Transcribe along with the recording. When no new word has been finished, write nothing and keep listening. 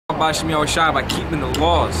by keeping the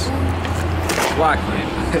laws. Block, man.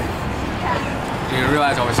 You didn't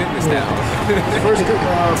realize I was hitting this down.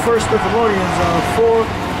 First Thessalonians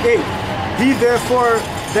 4:8. He therefore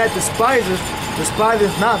that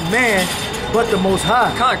despiseth not man, but the Most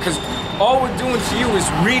High. Because all we're doing to you is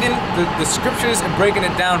reading the scriptures and breaking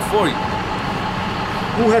it down for you.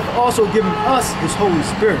 Who hath also given us his Holy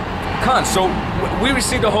Spirit. So we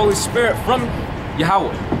received the Holy Spirit from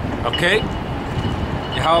Yahweh, okay?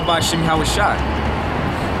 Yahweh B'Shem Yahweh Shai.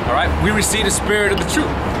 All right, we received the Spirit of the truth.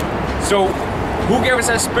 So who gave us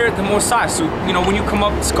that Spirit? The Most High. So, you know, when you come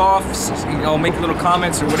up, scoff, you know, make little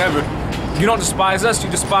comments or whatever, you don't despise us, you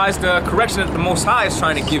despise the correction that the Most High is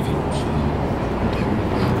trying to give you.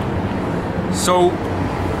 So,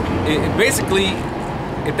 basically,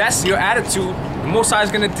 if that's your attitude, the Most High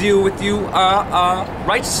is going to deal with you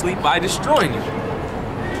righteously by destroying you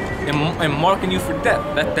and marking you for death.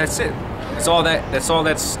 That's it. That's all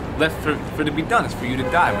that's left for to be done. It's for you to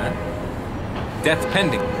die, man. Death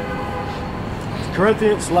pending.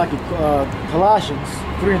 Corinthians, Colossians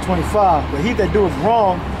 3:25. But he that doeth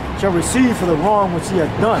wrong shall receive for the wrong which he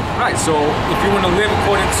hath done. All right. So if you want to live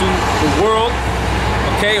according to the world,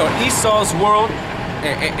 okay, or Esau's world,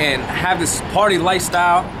 and have this party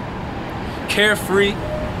lifestyle, carefree,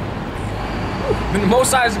 then the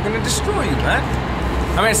Most High is going to destroy you, man.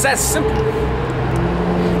 I mean, it's that simple.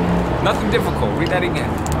 Nothing difficult. Read that again.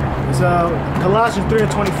 It's Colossians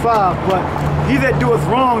 3:25. But he that doeth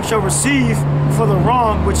wrong shall receive for the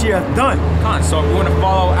wrong which he hath done. So if you want to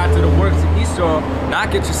follow after the works of Esau, not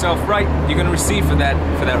get yourself right, you're going to receive for that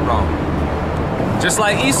wrong. Just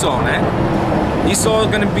like Esau, man. Esau is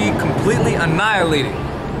going to be completely annihilated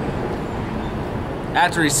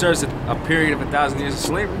after he serves a period of 1,000 years of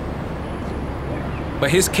slavery. But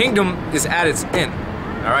his kingdom is at its end.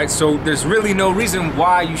 All right, so there's really no reason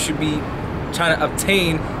why you should be trying to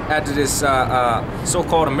obtain after this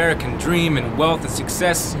so-called American dream and wealth and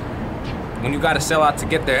success when you got to sell out to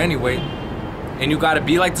get there anyway. And you got to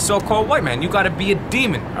be like the so-called white man. You got to be a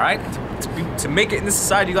demon, all right? To make it in this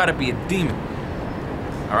society, you got to be a demon,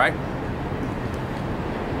 all right?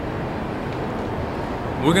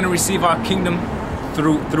 We're going to receive our kingdom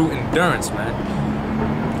through endurance, man.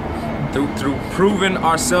 Through proving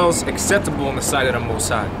ourselves acceptable in the sight of the Most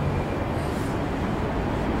High.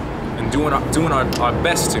 And doing our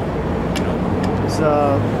best to. It's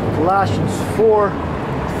Colossians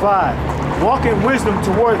 4:5. Walk in wisdom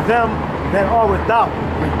toward them that are without,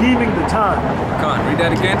 redeeming the time. Come on, read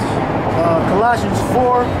that again. Colossians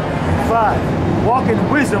 4:5. Walk in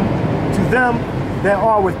wisdom to them that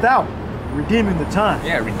are without, redeeming the time.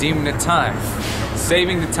 Yeah, redeeming the time.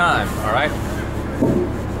 Saving the time, all right?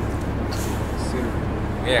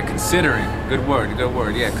 Yeah, considering. Good word.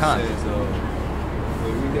 Yeah, con. Read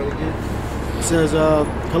that again. It says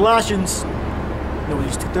Colossians,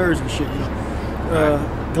 these 2/3 and shit, you know.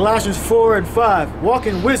 Colossians 4:5. Walk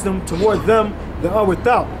in wisdom toward them that are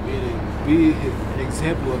without. Be an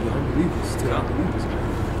example of the unbelievers to the unbelievers.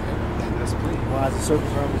 That's plain. Wise as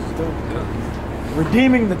serpents, harmless as doves. Yeah.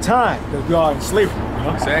 Redeeming the time that we are in slavery. You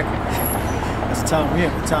know? Exactly. That's the time we're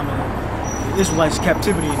in. The time of the Israelites'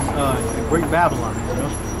 captivity in Great Babylon. You know,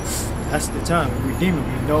 that's the time. We're redeeming.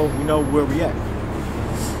 We know where we at.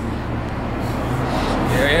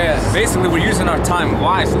 Yeah. Basically, we're using our time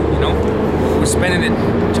wisely. You know, we're spending it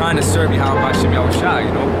trying to serve Yahweh B'Shem Yahweh Shai.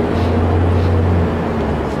 You know,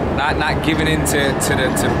 not giving in to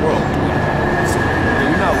the world.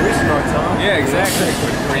 We're not wasting our time. Yeah, exactly.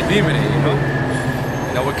 We're redeeming it.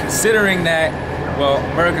 You know, we're considering that. Well,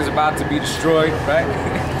 America's about to be destroyed, right?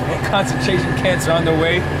 Concentration camps are on the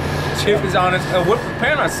way. Chip is on us. We're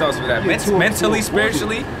preparing ourselves for that. Mentally,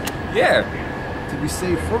 spiritually. Yeah. To be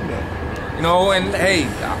saved from that. You know, and hey,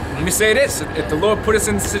 let me say this. If the Lord put us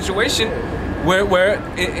in a situation where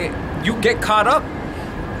you get caught up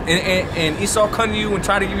and Esau come to you and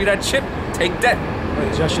try to give you that chip, take that.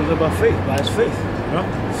 The just shall live by faith, by his faith.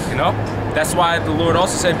 You know? That's why the Lord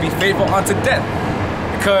also said, be faithful unto death.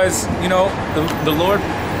 Because, you know, the Lord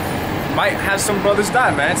might have some brothers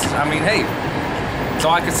die, man. I mean, hey, that's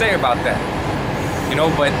all I can say about that. You know,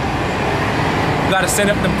 but you got to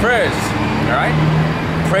send up them prayers, all right?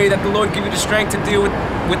 Pray that the Lord give you the strength to deal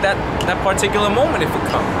with that particular moment if it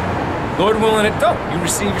comes. Lord willing it don't. You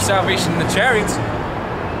receive your salvation in the chariots.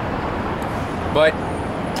 But,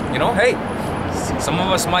 you know, hey, some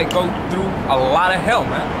of us might go through a lot of hell,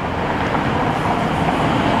 man.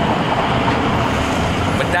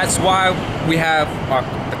 But that's why we have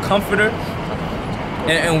the Comforter,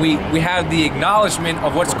 and we have the acknowledgement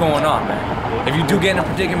of what's going on, man. If you do get in a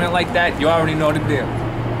predicament like that, you already know the deal.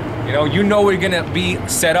 You You know we're gonna be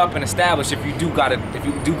set up and established if you do gotta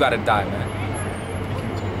die, man.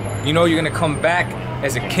 You know you're gonna come back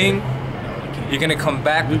as a king. You're gonna come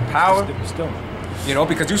back with power.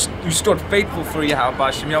 Because you stood faithful for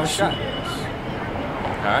Yahweh Shem Yahushua.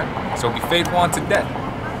 Alright? So be faithful unto death.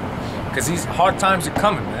 Because these hard times are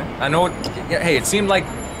coming, man. I know it seemed like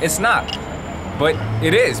it's not. But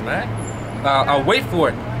it is, man. I'll wait for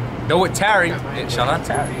it. Though it tarry, it shall not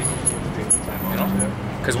tarry.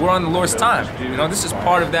 Because we're on the Lord's time. This is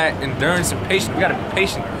part of that endurance and patience. We gotta be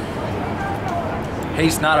patient.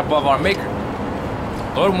 Haste not above our Maker.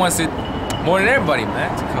 Lord wants it more than everybody,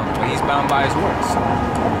 man, to come when He's bound by His words.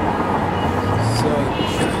 So,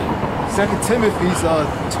 2 Timothy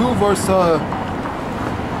 2 verse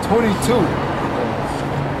 22.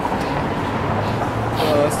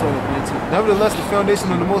 Nevertheless, the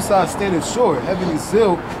foundation of the Most High standeth sure, having the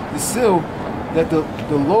seal that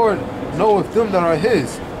the Lord knoweth them that are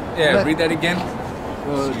His. Yeah, read that again.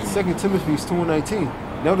 2 Timothy 2:19.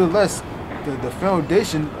 Nevertheless, the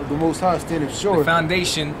foundation of the Most High standeth sure. The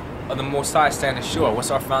foundation of the Most High standeth sure.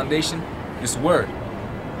 What's our foundation? This word.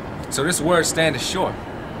 So this word standeth sure.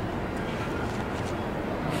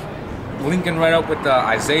 Linking right up with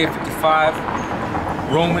Isaiah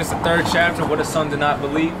 55, Romans the 3rd chapter. What the Son did not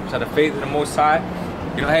believe, shall the faith of the Most High.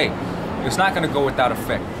 Hey, it's not going to go without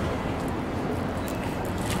effect.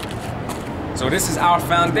 So this is our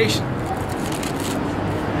foundation.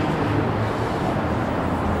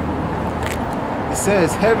 It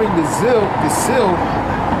says, having the seal,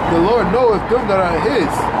 the Lord knoweth them that are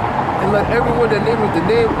His, and let everyone that nameth the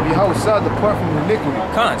name of Yahweh depart from iniquity.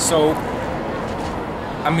 So,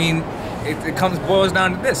 it boils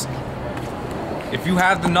down to this. If you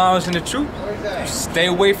have the knowledge and the truth, stay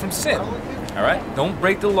away from sin. All right? Don't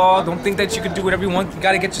break the law. Don't think that you can do whatever you want. You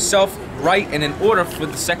got to get yourself right and in order for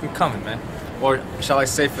the second coming, man. Or shall I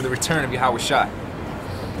say, for the return of Yahweh Shai.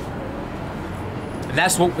 And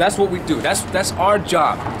that's what we do. That's our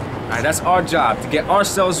job. All right, that's our job, to get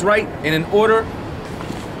ourselves right and in order.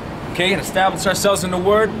 Okay, and establish ourselves in the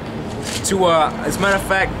Word. To as a matter of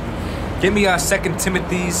fact, give me 2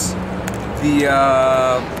 Timothy's the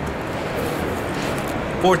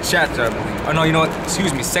 4th chapter, I believe. Oh no, you know what?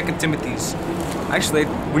 Excuse me, 2 Timothy's. Actually,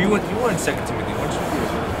 you were in 2 Timothy, weren't you?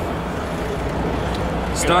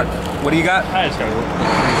 Start. What do you got? I just gotta go.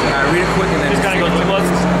 Read it quick and then Just kind of go through.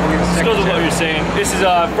 This goes with what you're saying. This is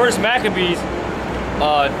 1 Maccabees,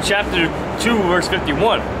 chapter 2, verse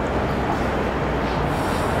 51.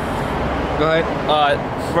 Go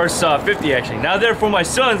ahead. Verse 50 actually. Now therefore, my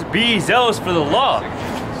sons, be ye zealous for the law,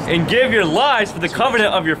 and give your lives for the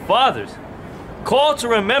covenant of your fathers. Call to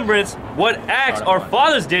remembrance what acts our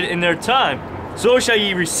fathers did in their time, so shall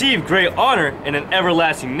ye receive great honor and an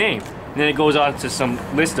everlasting name. And then it goes on to some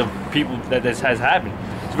list of people that this has happened.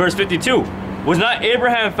 It's verse 52. Was not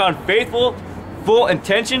Abraham found faithful, full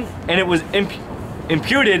intention, and it was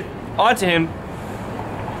imputed unto him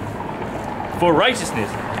for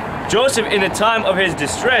righteousness? Joseph, in the time of his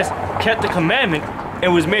distress, kept the commandment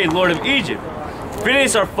and was made Lord of Egypt.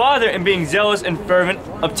 Phineas, our father, in being zealous and fervent,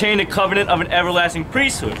 obtained a covenant of an everlasting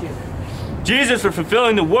priesthood. Jesus, for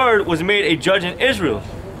fulfilling the word, was made a judge in Israel.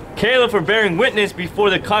 Caleb, for bearing witness before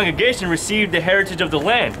the congregation, received the heritage of the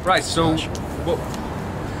land. Right, so what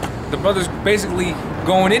the brother's basically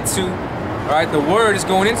going into, all right, the word is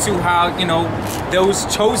going into how, those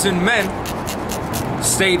chosen men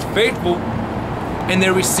stayed faithful and they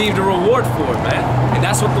received a reward for it, man. And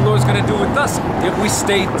that's what the Lord's going to do with us if we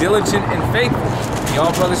stay diligent and faithful.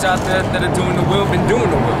 Y'all brothers out there that are doing the will, been doing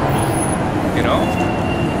the will.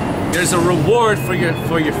 There's a reward for your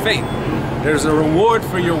faith. There's a reward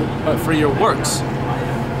for your works.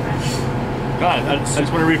 God, I just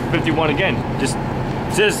want to read 51 again. Just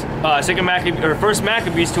it says 1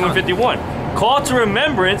 Maccabees 2 and 51. Call to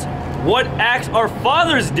remembrance what acts our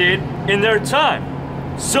fathers did in their time.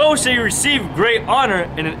 So shall you receive great honor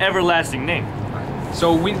and an everlasting name.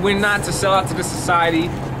 So we're not to sell out to the society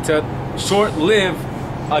to short-live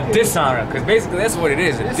a dishonor, because basically that's what it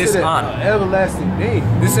is, a dishonor. An everlasting name.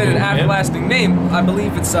 This is an everlasting name. I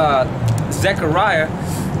believe it's Zechariah.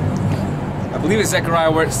 I believe it's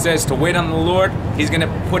Zechariah where it says to wait on the Lord. He's going to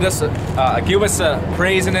put us, give us a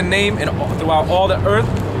praise in the name and throughout all the earth.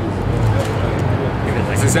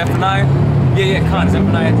 Is it Zephaniah? Yeah, Con,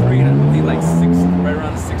 Zephaniah 3, I believe like 6, right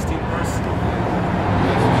around the 16th verse.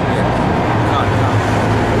 Con.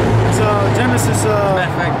 So Genesis.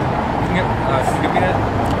 Matter of fact, you can get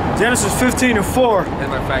that? Genesis 15 and 4. As a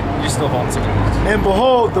matter of fact, you're still holding something. And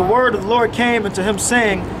behold, the word of the Lord came unto him,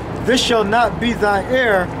 saying, This shall not be thine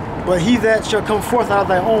heir, but he that shall come forth out of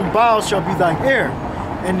thy own bowels shall be thine heir.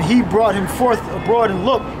 And he brought him forth abroad and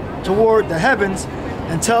looked, toward the heavens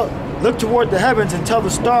and tell the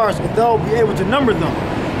stars, if thou be able to number them.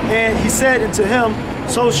 And he said unto him,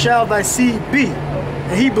 so shall thy seed be.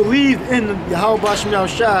 And he believed in Yahweh Ba'ashem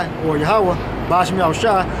Yahushai, or Yahweh Ba'ashem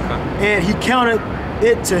Yahushai, and he counted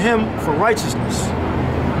it to him for righteousness.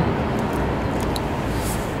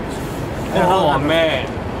 Oh man.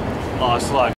 Oh, it's like